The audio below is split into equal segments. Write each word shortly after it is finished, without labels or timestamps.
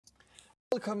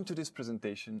Welcome to this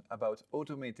presentation about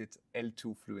automated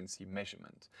L2 fluency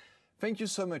measurement. Thank you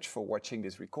so much for watching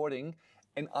this recording,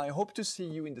 and I hope to see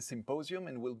you in the symposium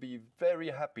and will be very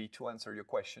happy to answer your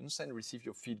questions and receive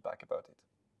your feedback about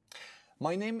it.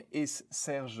 My name is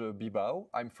Serge Bibauw.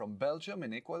 I'm from Belgium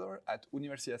and Ecuador at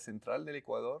Universidad Central del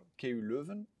Ecuador, KU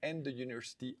Leuven, and the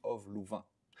University of Louvain.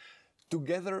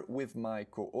 Together with my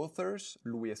co-authors,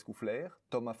 Escouflaire,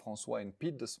 François, and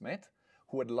Piet Desmet,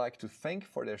 who I'd like to thank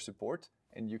for their support,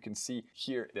 and you can see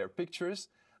here their pictures,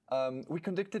 we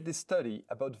conducted this study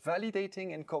about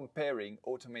validating and comparing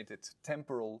automated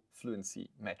temporal fluency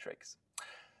metrics.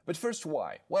 But first,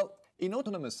 why? Well, in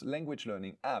autonomous language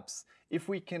learning apps, if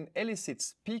we can elicit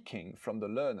speaking from the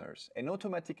learners and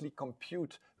automatically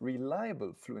compute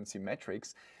reliable fluency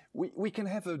metrics, we can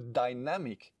have a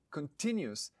dynamic,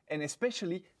 continuous, and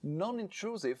especially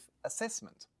non-intrusive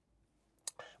assessment.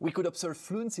 We could observe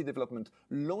fluency development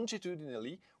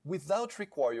longitudinally without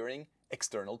requiring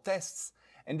external tests.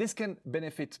 And this can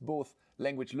benefit both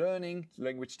language learning,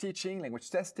 language teaching, language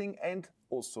testing, and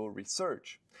also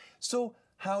research. So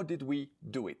how did we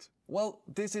do it? Well,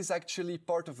 this is actually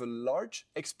part of a large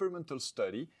experimental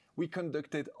study we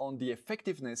conducted on the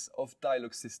effectiveness of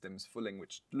dialogue systems for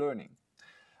language learning.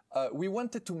 We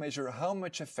wanted to measure how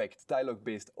much effect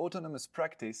dialogue-based autonomous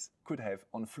practice could have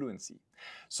on fluency.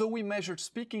 So we measured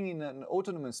speaking in an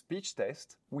autonomous speech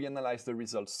test. We analyzed the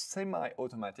results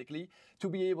semi-automatically to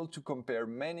be able to compare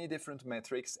many different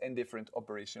metrics and different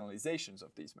operationalizations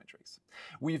of these metrics.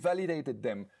 We validated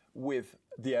them with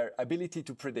their ability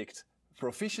to predict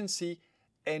proficiency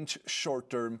and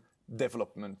short-term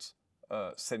development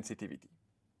sensitivity.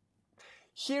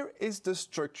 Here is the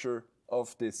structure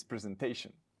of this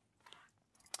presentation.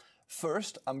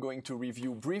 First, I'm going to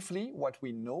review briefly what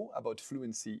we know about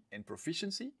fluency and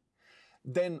proficiency.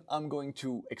 Then I'm going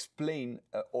to explain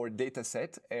our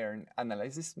dataset and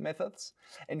analysis methods.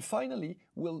 And finally,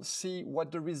 we'll see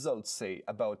what the results say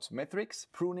about metrics,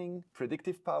 pruning,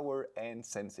 predictive power, and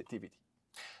sensitivity.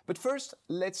 But first,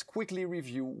 let's quickly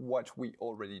review what we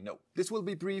already know. This will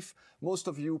be brief. Most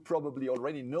of you probably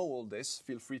already know all this.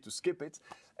 Feel free to skip it.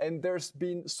 And there's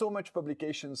been so much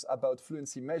publications about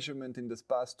fluency measurement in the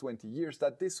past 20 years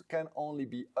that this can only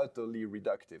be utterly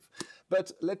reductive.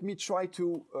 But let me try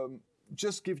to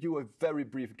just give you a very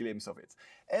brief glimpse of it.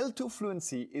 L2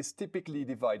 fluency is typically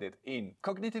divided in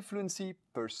cognitive fluency,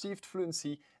 perceived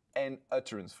fluency, and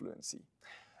utterance fluency.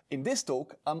 In this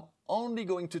talk, I'm only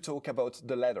going to talk about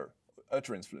the latter,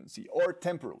 utterance fluency, or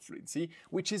temporal fluency,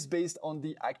 which is based on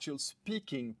the actual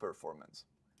speaking performance.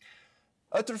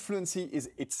 Utter fluency is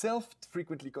itself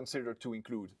frequently considered to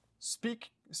include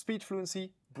speech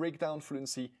fluency, breakdown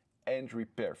fluency, and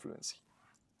repair fluency.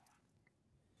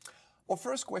 Our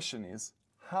first question is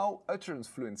how utterance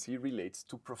fluency relates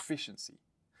to proficiency.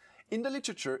 In the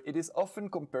literature, it is often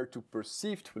compared to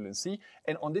perceived fluency,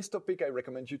 and on this topic, I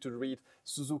recommend you to read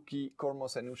Suzuki,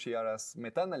 Kormos, and Ushiara's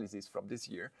meta-analysis from this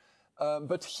year.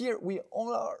 But here, we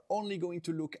are only going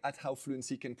to look at how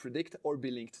fluency can predict or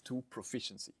be linked to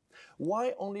proficiency.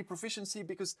 Why only proficiency?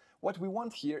 Because what we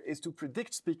want here is to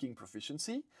predict speaking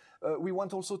proficiency. We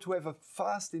want also to have a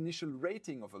fast initial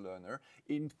rating of a learner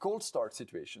in cold start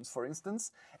situations, for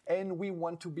instance, and we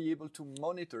want to be able to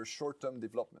monitor short-term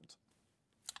development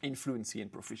in fluency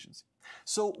and proficiency.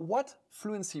 So what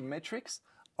fluency metrics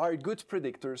are good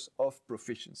predictors of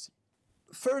proficiency?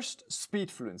 First, speed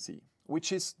fluency,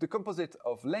 which is the composite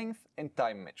of length and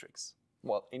time metrics.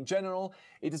 Well, in general,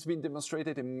 it has been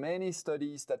demonstrated in many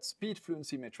studies that speed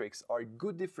fluency metrics are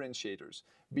good differentiators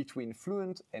between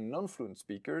fluent and non-fluent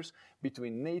speakers,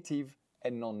 between native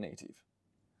and non-native.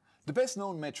 The best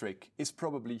known metric is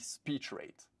probably speech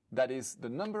rate, that is, the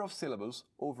number of syllables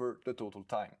over the total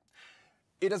time.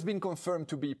 It has been confirmed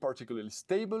to be particularly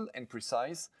stable and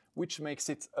precise, which makes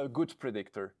it a good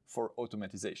predictor for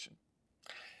automatization.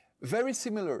 Very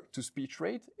similar to speech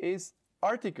rate is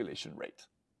articulation rate,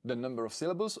 the number of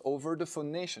syllables over the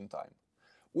phonation time,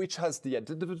 which has the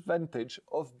added advantage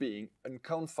of being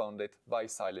unconfounded by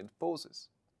silent pauses.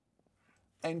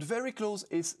 And very close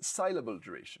is syllable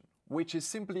duration, which is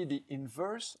simply the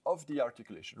inverse of the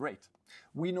articulation rate.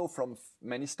 We know from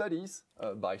many studies,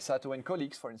 by Sato and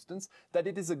colleagues for instance, that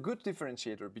it is a good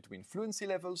differentiator between fluency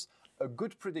levels, a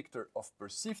good predictor of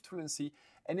perceived fluency,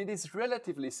 and it is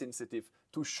relatively sensitive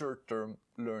to short-term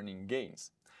learning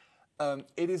gains.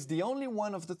 It is the only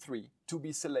one of the three to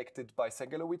be selected by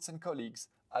Segalowitz and colleagues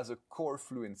as a core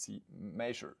fluency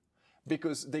measure,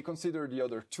 because they consider the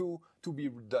other two to be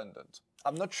redundant.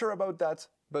 I'm not sure about that,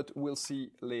 but we'll see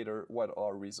later what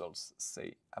our results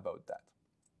say about that.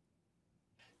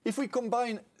 If we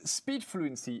combine speed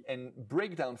fluency and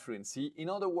breakdown fluency, in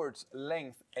other words,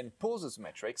 length and pauses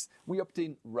metrics, we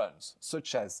obtain runs,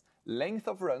 such as length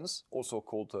of runs, also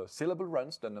called syllable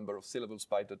runs, the number of syllables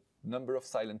by the number of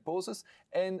silent pauses,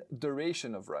 and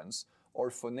duration of runs, or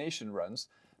phonation runs,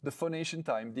 the phonation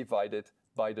time divided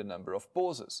by the number of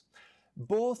pauses.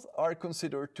 Both are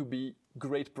considered to be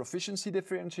great proficiency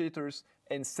differentiators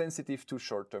and sensitive to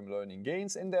short-term learning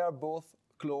gains, and they are both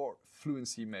core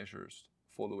fluency measures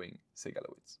following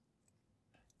Segalowitz.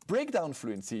 Breakdown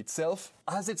fluency itself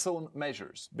has its own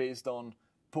measures based on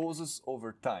pauses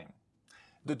over time.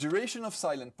 The duration of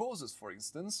silent pauses, for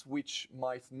instance, which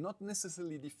might not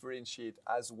necessarily differentiate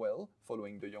as well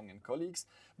following de Jong and colleagues,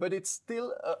 but it's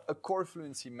still a core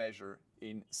fluency measure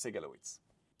in Segalowitz.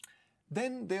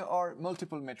 Then there are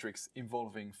multiple metrics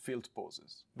involving filled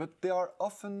pauses, but they are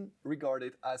often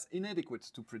regarded as inadequate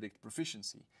to predict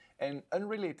proficiency and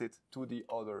unrelated to the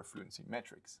other fluency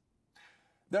metrics.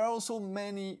 There are also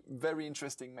many very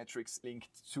interesting metrics linked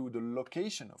to the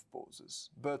location of pauses,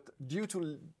 but due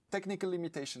to technical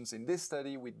limitations in this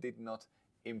study, we did not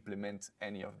implement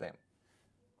any of them.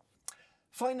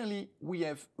 Finally, we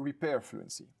have repair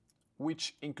fluency,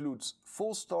 which includes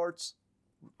false starts,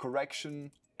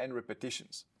 correction, and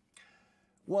repetitions.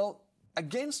 Well,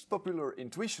 against popular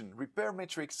intuition, repair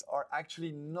metrics are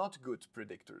actually not good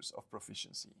predictors of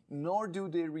proficiency, nor do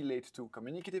they relate to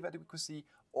communicative adequacy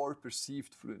or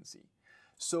perceived fluency.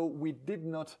 So we did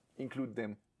not include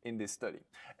them in this study.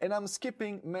 And I'm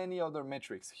skipping many other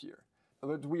metrics here,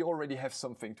 but we already have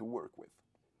something to work with.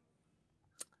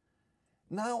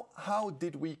 Now, how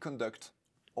did we conduct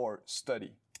our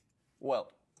study?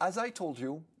 Well, as I told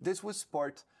you, this was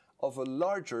part of a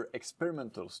larger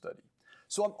experimental study.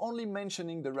 So I'm only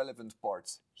mentioning the relevant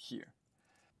parts here.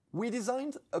 We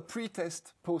designed a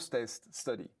pre-test, post-test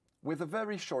study with a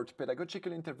very short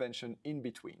pedagogical intervention in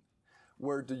between,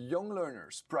 where the young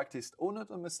learners practiced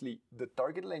autonomously the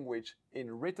target language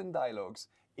in written dialogues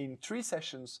in 3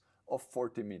 sessions of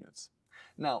 40 minutes.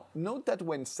 Now, note that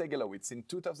when Segalowitz in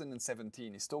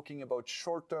 2017 is talking about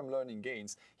short-term learning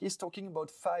gains, he's talking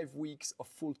about 5 weeks of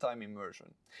full-time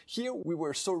immersion. Here, we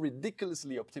were so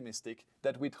ridiculously optimistic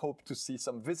that we'd hoped to see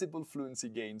some visible fluency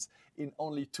gains in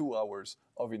only 2 hours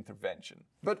of intervention.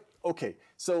 But okay,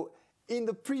 so in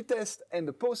the pre-test and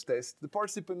the post-test, the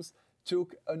participants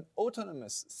took an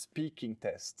autonomous speaking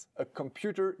test, a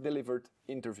computer-delivered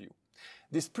interview.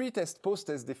 This pre-test,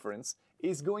 post-test difference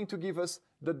is going to give us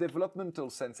the developmental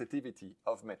sensitivity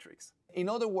of metrics. In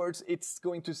other words, it's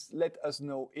going to let us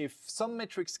know if some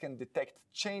metrics can detect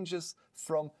changes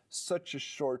from such a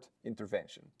short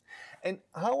intervention. And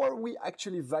how are we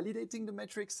actually validating the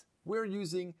metrics? We're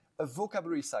using a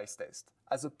vocabulary size test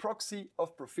as a proxy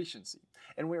of proficiency,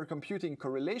 and we are computing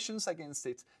correlations against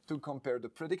it to compare the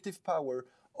predictive power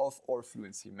of our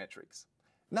fluency metrics.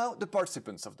 Now, the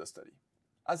participants of the study.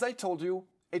 As I told you,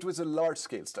 it was a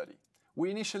large-scale study. We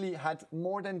initially had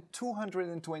more than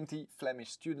 220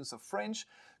 Flemish students of French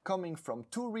coming from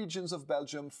 2 regions of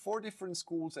Belgium, 4 different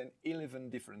schools and 11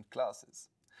 different classes.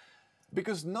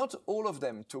 Because not all of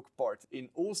them took part in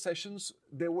all sessions,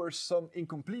 there were some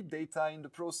incomplete data in the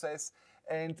process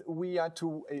and we had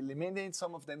to eliminate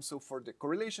some of them. So for the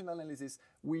correlation analysis,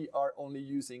 we are only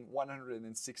using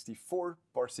 164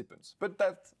 participants, but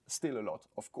that's still a lot,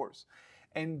 of course.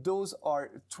 And those are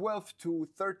 12 to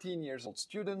 13 years old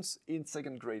students in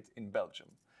 2nd grade in Belgium.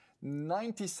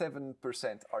 97%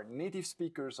 are native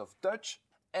speakers of Dutch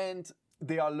and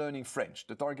they are learning French.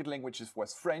 The target language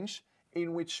was French,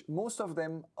 in which most of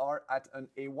them are at an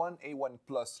A1, A1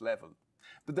 plus level.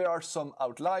 But there are some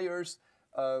outliers,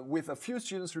 with a few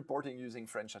students reporting using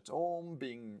French at home,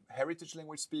 being heritage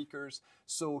language speakers.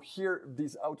 So here,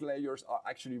 these outliers are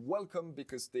actually welcome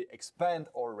because they expand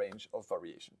our range of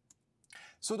variation.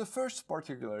 So the first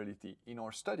particularity in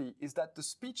our study is that the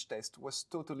speech test was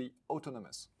totally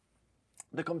autonomous.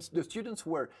 The students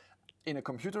were in a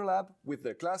computer lab with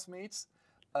their classmates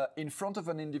in front of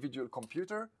an individual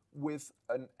computer with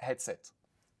a headset.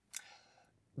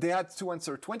 They had to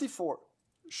answer 24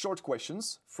 short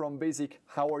questions from basic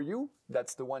 "How are you?"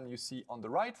 That's the one you see on the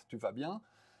right, "Tu vas bien?"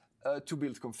 To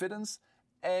build confidence,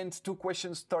 and 2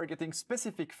 questions targeting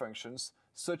specific functions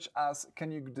such as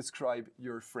 "Can you describe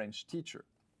your French teacher?"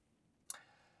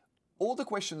 All the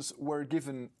questions were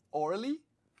given orally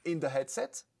in the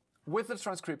headset with the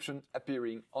transcription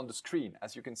appearing on the screen,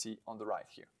 as you can see on the right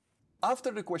here.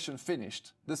 After the question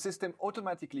finished, the system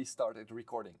automatically started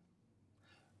recording.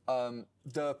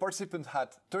 The participant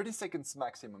had 30 seconds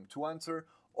maximum to answer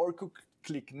or could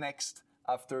click next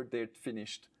after they'd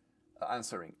finished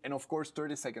answering. And of course,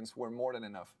 30 seconds were more than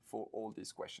enough for all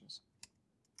these questions.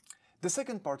 The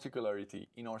second particularity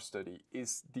in our study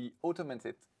is the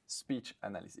automated speech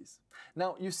analysis.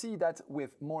 Now, you see that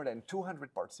with more than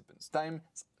 200 participants, time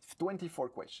 24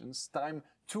 questions, time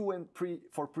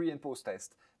for pre and post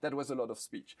test, that was a lot of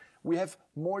speech. We have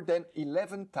more than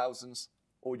 11,000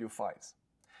 audio files.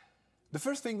 The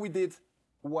first thing we did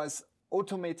was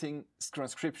automating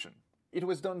transcription. It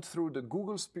was done through the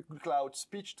Google Cloud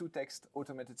speech-to-text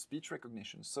automated speech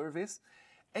recognition service,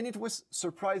 and it was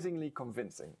surprisingly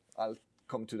convincing. I'll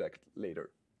come to that later.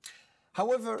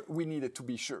 However, we needed to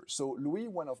be sure. So Louis,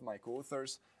 one of my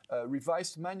co-authors,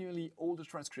 revised manually all the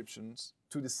transcriptions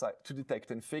to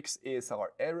detect and fix ASR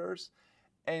errors,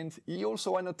 and he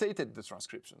also annotated the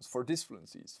transcriptions for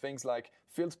disfluencies, things like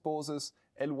filled pauses,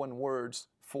 L1 words,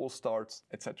 false starts,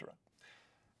 etc.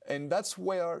 And that's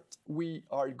where we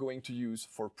are going to use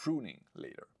for pruning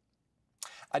later.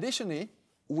 Additionally,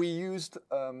 we used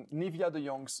Nivia de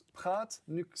Jong's Praat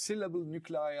syllable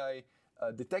nuclei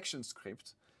detection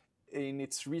script in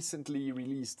its recently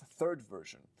released third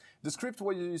version. The script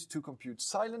was used to compute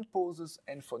silent pauses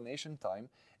and phonation time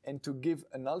and to give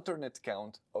an alternate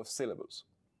count of syllables.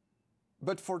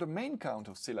 But for the main count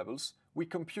of syllables, we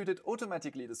computed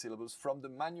automatically the syllables from the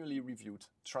manually reviewed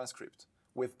transcript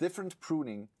with different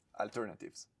pruning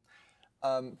alternatives.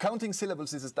 Counting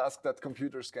syllables is a task that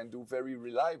computers can do very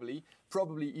reliably,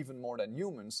 probably even more than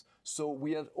humans, so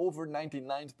we had over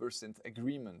 99%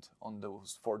 agreement on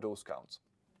for those counts.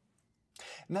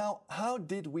 Now, how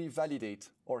did we validate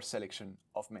our selection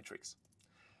of metrics?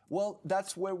 Well,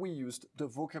 that's where we used the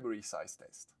vocabulary size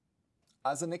test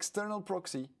as an external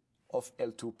proxy of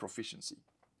L2 proficiency.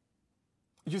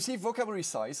 You see, vocabulary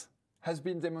size has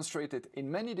been demonstrated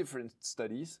in many different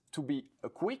studies to be a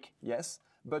quick, yes,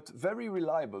 but very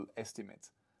reliable estimate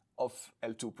of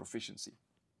L2 proficiency.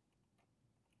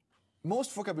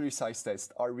 Most vocabulary size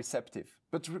tests are receptive,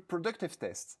 but reproductive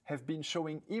tests have been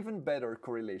showing even better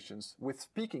correlations with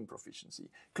speaking proficiency,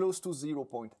 close to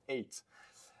 0.8.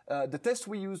 The test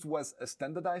we used was a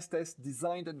standardized test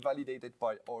designed and validated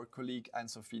by our colleague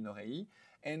Anne-Sophie Norey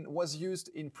and was used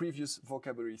in previous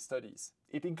vocabulary studies.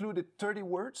 It included 30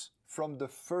 words from the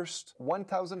first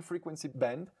 1000 frequency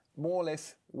band, more or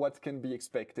less what can be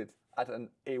expected at an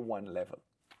A1 level.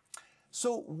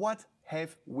 So what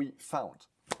have we found?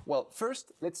 Well,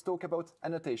 first, let's talk about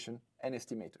annotation and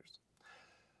estimators.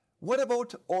 What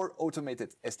about our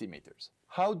automated estimators?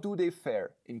 How do they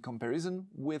fare in comparison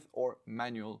with our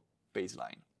manual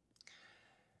baseline?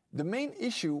 The main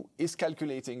issue is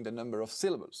calculating the number of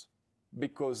syllables,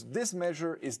 because this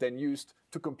measure is then used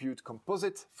to compute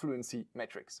composite fluency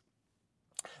metrics.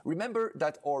 Remember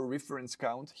that our reference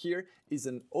count here is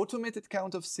an automated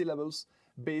count of syllables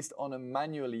based on a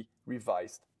manually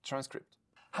revised transcript.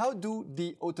 How do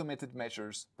the automated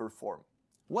measures perform?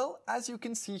 Well, as you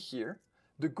can see here,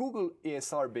 the Google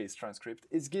ASR-based transcript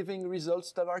is giving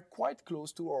results that are quite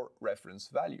close to our reference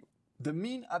value. The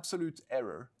mean absolute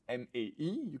error, MAE,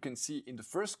 you can see in the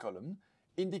first column,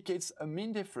 indicates a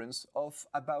mean difference of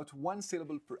about 1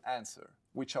 syllable per answer,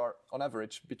 which are on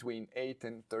average between 8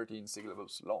 and 13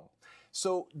 syllables long.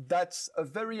 So that's a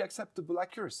very acceptable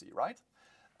accuracy, right?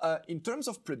 In terms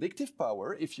of predictive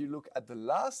power, if you look at the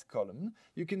last column,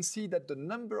 you can see that the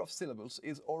number of syllables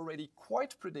is already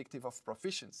quite predictive of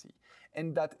proficiency,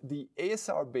 and that the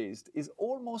ASR-based is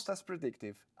almost as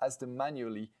predictive as the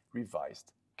manually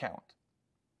revised count.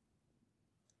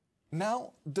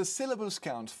 Now, the syllables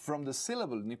count from the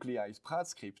syllable nuclei Praat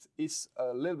script is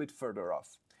a little bit further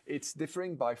off. It's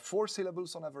differing by 4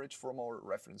 syllables on average from our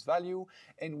reference value,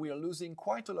 and we are losing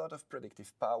quite a lot of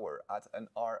predictive power at an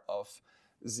R of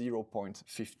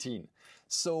 0.15.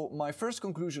 So my first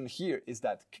conclusion here is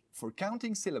that for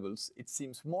counting syllables, it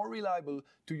seems more reliable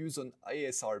to use an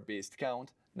ASR-based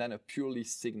count than a purely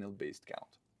signal-based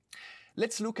count.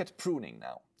 Let's look at pruning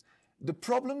now. The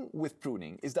problem with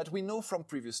pruning is that we know from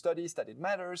previous studies that it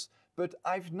matters, but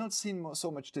I've not seen so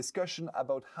much discussion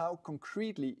about how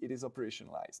concretely it is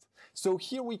operationalized. So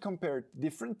here we compared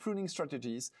different pruning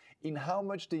strategies in how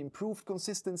much they improved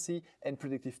consistency and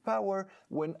predictive power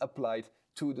when applied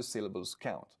to the syllables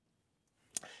count.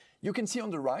 You can see on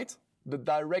the right the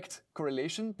direct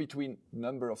correlation between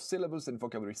number of syllables and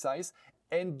vocabulary size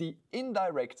and the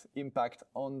indirect impact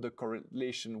on the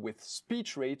correlation with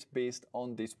speech rate based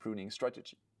on this pruning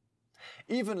strategy.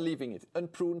 Even leaving it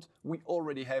unpruned, we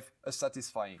already have a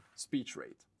satisfying speech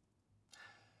rate.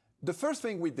 The first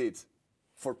thing we did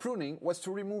for pruning was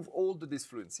to remove all the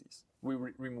disfluencies. We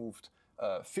removed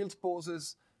filled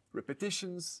pauses,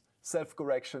 repetitions,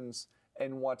 self-corrections,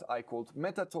 and what I called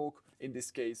meta-talk, in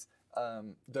this case,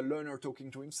 the learner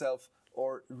talking to himself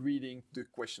or reading the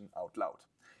question out loud.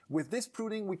 With this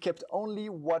pruning, we kept only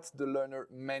what the learner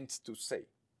meant to say.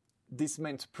 This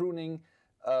meant pruning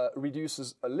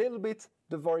reduces a little bit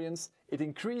the variance, it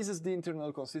increases the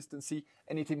internal consistency,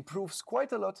 and it improves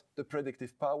quite a lot the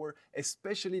predictive power,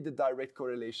 especially the direct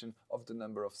correlation of the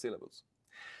number of syllables.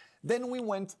 Then we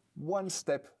went one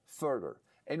step further,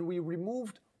 and we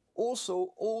removed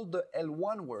also all the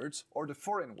L1 words or the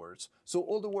foreign words, so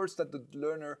all the words that the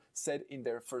learner said in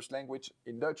their first language,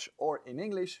 in Dutch or in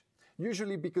English,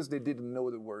 usually because they didn't know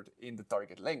the word in the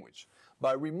target language.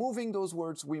 By removing those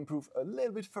words, we improve a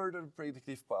little bit further the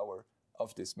predictive power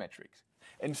of this metric.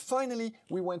 And finally,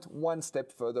 we went one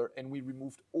step further and we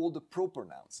removed all the proper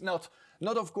nouns.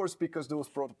 Not of course because those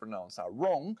proper nouns are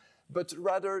wrong, but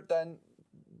rather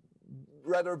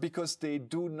because they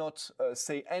do not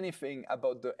say anything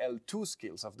about the L2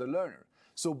 skills of the learner.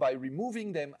 So by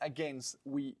removing them, again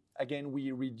we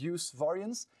reduce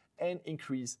variance and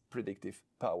increase predictive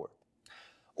power.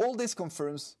 All this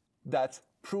confirms that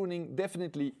pruning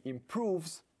definitely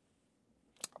improves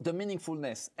the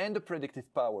meaningfulness and the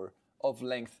predictive power of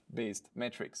length-based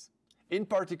metrics. In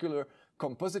particular,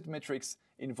 composite metrics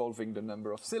involving the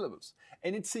number of syllables.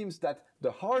 And it seems that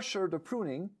the harsher the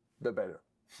pruning, the better.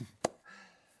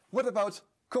 What about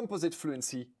composite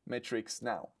fluency metrics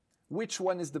now? Which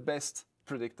one is the best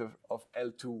predictor of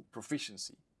L2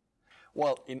 proficiency?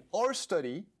 Well, in our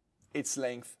study, it's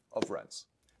length of runs.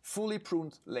 Fully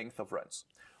pruned length of runs.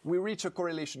 We reach a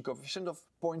correlation coefficient of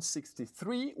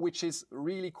 0.63, which is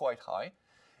really quite high,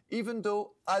 even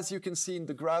though, as you can see in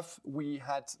the graph, we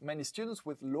had many students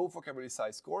with low vocabulary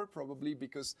size score, probably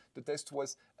because the test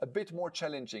was a bit more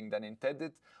challenging than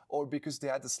intended, or because they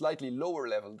had a slightly lower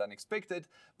level than expected,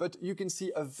 but you can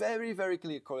see a very, very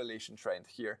clear correlation trend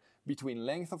here between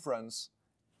length of runs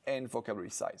and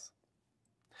vocabulary size.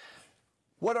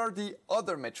 What are the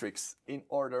other metrics in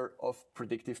order of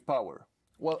predictive power?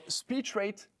 Well, speech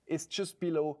rate is just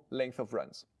below length of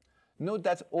runs. Note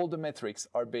that all the metrics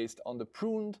are based on the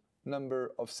pruned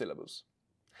number of syllables.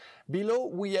 Below,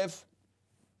 we have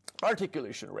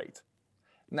articulation rate.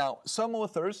 Now, some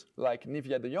authors, like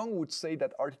Nivia de Jong, would say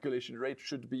that articulation rate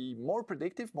should be more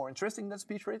predictive, more interesting than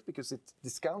speech rate, because it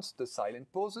discounts the silent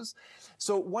pauses.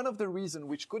 So one of the reasons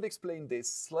which could explain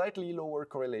this slightly lower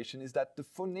correlation is that the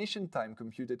phonation time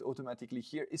computed automatically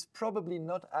here is probably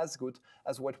not as good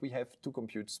as what we have to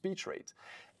compute speech rate.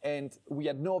 And we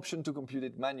had no option to compute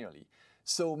it manually.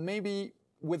 So maybe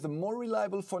with a more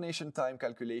reliable phonation time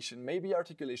calculation, maybe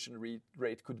articulation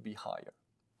rate could be higher.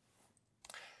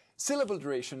 Syllable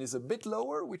duration is a bit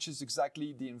lower, which is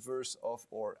exactly the inverse of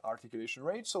our articulation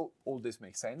rate, so all this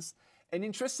makes sense. And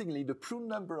interestingly, the pruned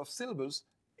number of syllables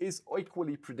is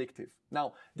equally predictive.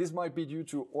 Now, this might be due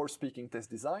to our speaking test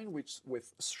design,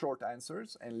 with short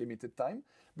answers and limited time,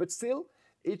 but still,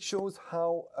 it shows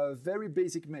how a very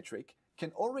basic metric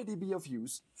can already be of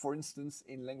use, for instance,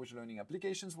 in language learning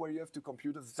applications where you have to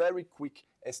compute a very quick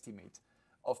estimate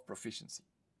of proficiency.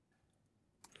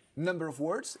 Number of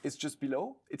words is just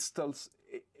below. It's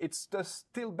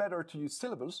still better to use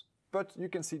syllables, but you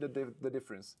can see that the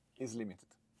difference is limited.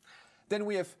 Then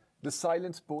we have the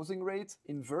silent pausing rate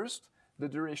inversed, the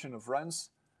duration of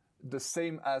runs, the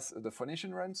same as the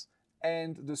phonation runs,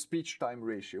 and the speech time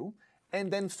ratio.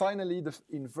 And then finally, the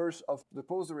inverse of the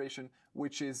pause duration,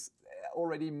 which is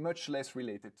already much less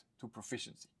related to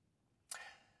proficiency.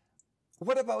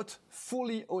 What about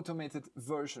fully automated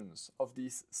versions of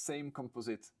these same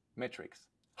composite metrics?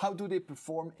 How do they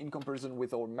perform in comparison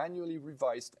with our manually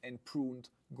revised and pruned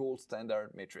gold standard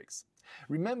metrics?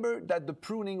 Remember that the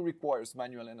pruning requires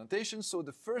manual annotation, so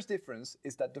the first difference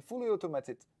is that the fully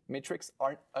automated metrics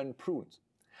are unpruned.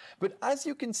 But as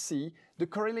you can see, the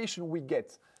correlation we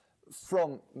get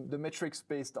from the metrics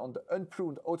based on the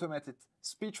unpruned automated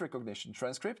speech recognition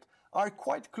transcript are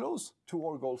quite close to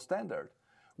our gold standard.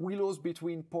 We lose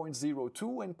between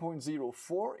 0.02 and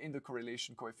 0.04 in the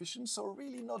correlation coefficient, so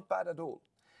really not bad at all.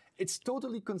 It's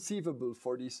totally conceivable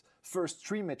for these first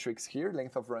three metrics here,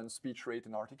 length of run, speech rate,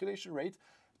 and articulation rate,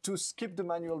 to skip the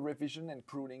manual revision and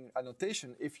pruning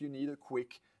annotation if you need a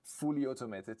quick, fully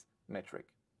automated metric.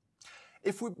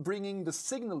 If we're bringing the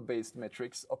signal-based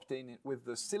metrics obtained with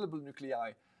the syllable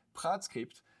nuclei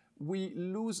praatscript, we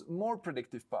lose more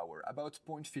predictive power, about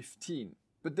 0.15,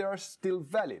 but they are still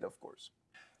valid, of course.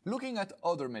 Looking at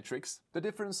other metrics, the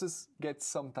differences get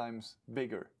sometimes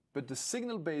bigger, but the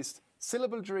signal-based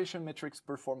syllable duration metrics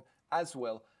perform as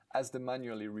well as the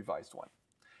manually revised one.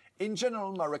 In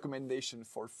general, my recommendation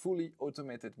for fully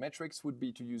automated metrics would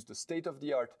be to use the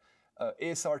state-of-the-art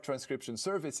ASR transcription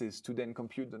services to then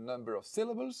compute the number of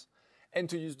syllables, and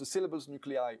to use the syllables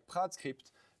nuclei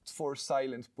praatscript for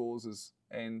silent pauses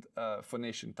and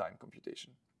phonation time computation.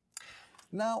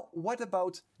 Now, what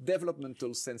about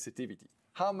developmental sensitivity?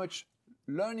 How much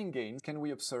learning gain can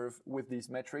we observe with these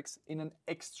metrics in an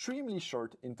extremely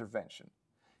short intervention?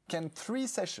 Can 3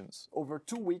 sessions over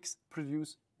 2 weeks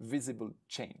produce visible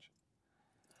change?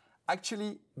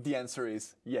 Actually, the answer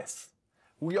is yes.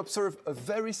 We observe a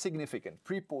very significant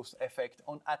pre-post effect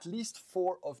on at least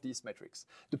 4 of these metrics.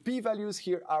 The p-values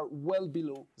here are well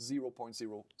below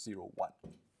 0.001.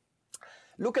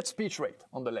 Look at speech rate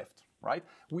on the left, right?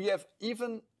 We have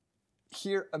even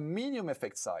here a medium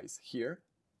effect size here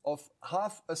of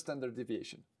half a standard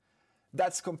deviation.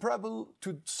 That's comparable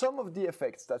to some of the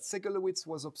effects that Segelowitz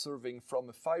was observing from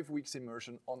a 5 weeks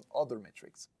immersion on other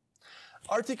metrics.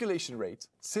 Articulation rate,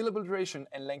 syllable duration,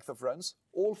 and length of runs,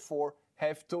 all 4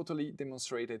 have totally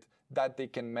demonstrated that they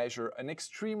can measure an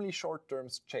extremely short-term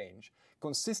change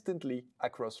consistently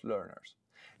across learners.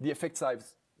 The effect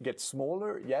size gets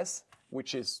smaller, yes,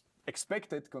 which is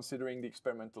expected considering the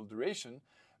experimental duration,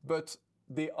 but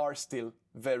they are still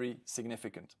very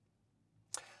significant.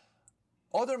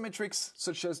 Other metrics,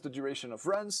 such as the duration of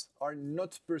runs, are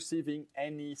not perceiving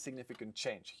any significant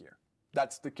change here.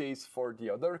 That's the case for the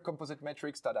other composite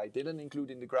metrics that I didn't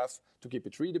include in the graph to keep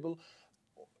it readable.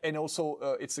 And also,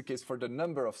 it's the case for the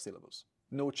number of syllables.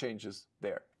 No changes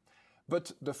there.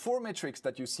 But the 4 metrics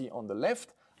that you see on the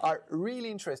left are really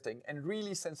interesting and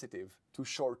really sensitive to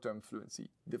short-term fluency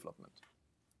development.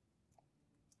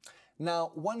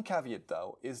 Now, one caveat,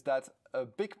 though, is that a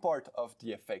big part of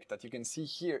the effect that you can see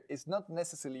here is not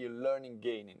necessarily a learning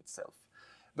gain in itself,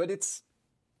 but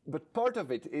part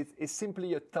of it is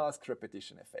simply a task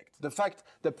repetition effect. The fact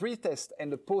the pre-test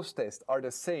and the post-test are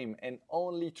the same and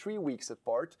only 3 weeks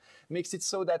apart makes it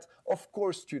so that, of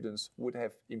course, students would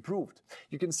have improved.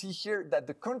 You can see here that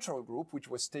the control group, which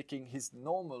was taking his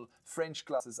normal French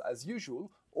classes as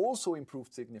usual, also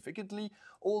improved significantly,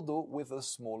 although with a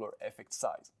smaller effect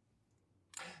size.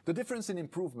 The difference in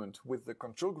improvement with the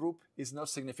control group is not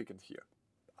significant here.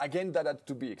 Again, that had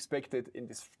to be expected in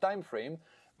this time frame,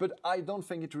 but I don't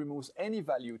think it removes any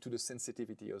value to the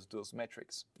sensitivity of those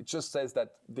metrics. It just says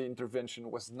that the intervention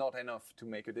was not enough to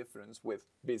make a difference with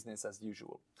business as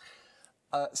usual.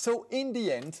 So in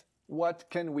the end, what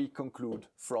can we conclude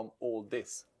from all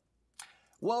this?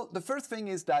 Well, the first thing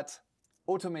is that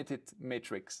automated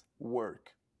metrics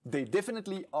work. They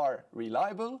definitely are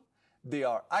reliable, they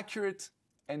are accurate,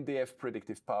 and they have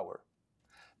predictive power.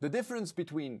 The difference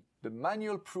between the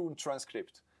manual prune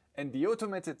transcript and the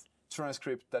automated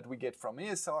transcript that we get from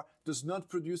ASR does not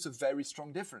produce a very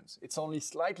strong difference. It's only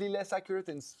slightly less accurate,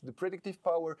 and the predictive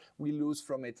power we lose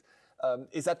from it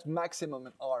is at maximum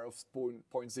an R of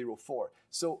 0.04,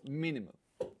 so minimal.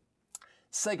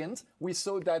 Second, we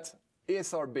saw that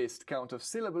ASR-based count of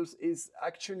syllables is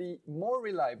actually more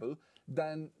reliable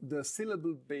than the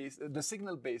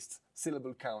signal-based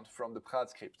syllable count from the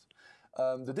transcript.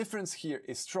 The difference here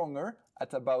is stronger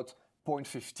at about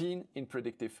 0.15 in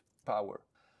predictive power.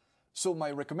 So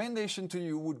my recommendation to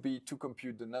you would be to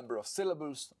compute the number of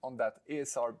syllables on that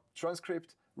ASR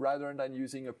transcript rather than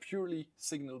using a purely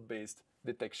signal-based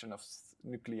detection of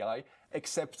nuclei,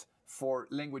 except for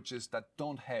languages that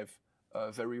don't have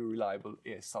very reliable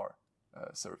ASR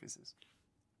services.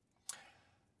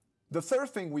 The third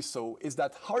thing we saw is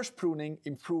that harsh pruning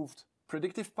improved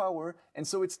predictive power, and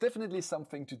so it's definitely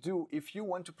something to do if you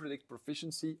want to predict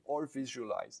proficiency or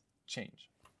visualize change.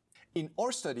 In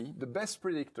our study, the best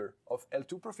predictor of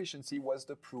L2 proficiency was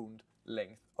the pruned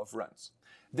length of runs,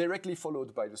 directly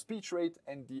followed by the speech rate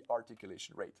and the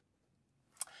articulation rate.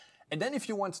 And then if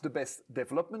you want the best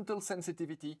developmental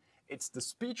sensitivity, it's the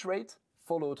speech rate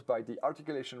followed by the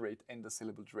articulation rate and the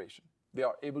syllable duration. They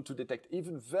are able to detect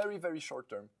even very, very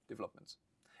short-term developments.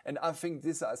 And I think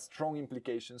this has strong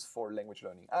implications for language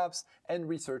learning apps and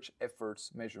research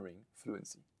efforts measuring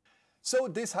fluency. So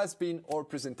this has been our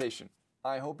presentation.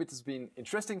 I hope it has been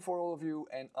interesting for all of you,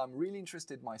 and I'm really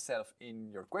interested myself in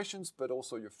your questions, but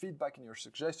also your feedback and your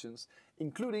suggestions,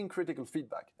 including critical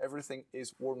feedback. Everything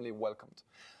is warmly welcomed.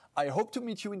 I hope to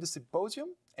meet you in the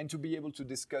symposium and to be able to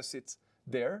discuss it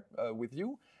there with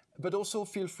you, but also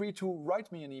feel free to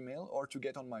write me an email or to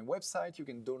get on my website. You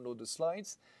can download the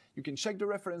slides, you can check the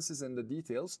references and the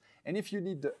details, and if you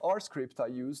need the R script I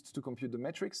used to compute the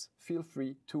metrics, feel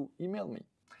free to email me.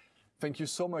 Thank you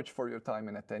so much for your time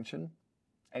and attention,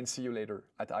 and see you later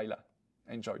at AILA.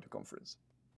 Enjoy the conference.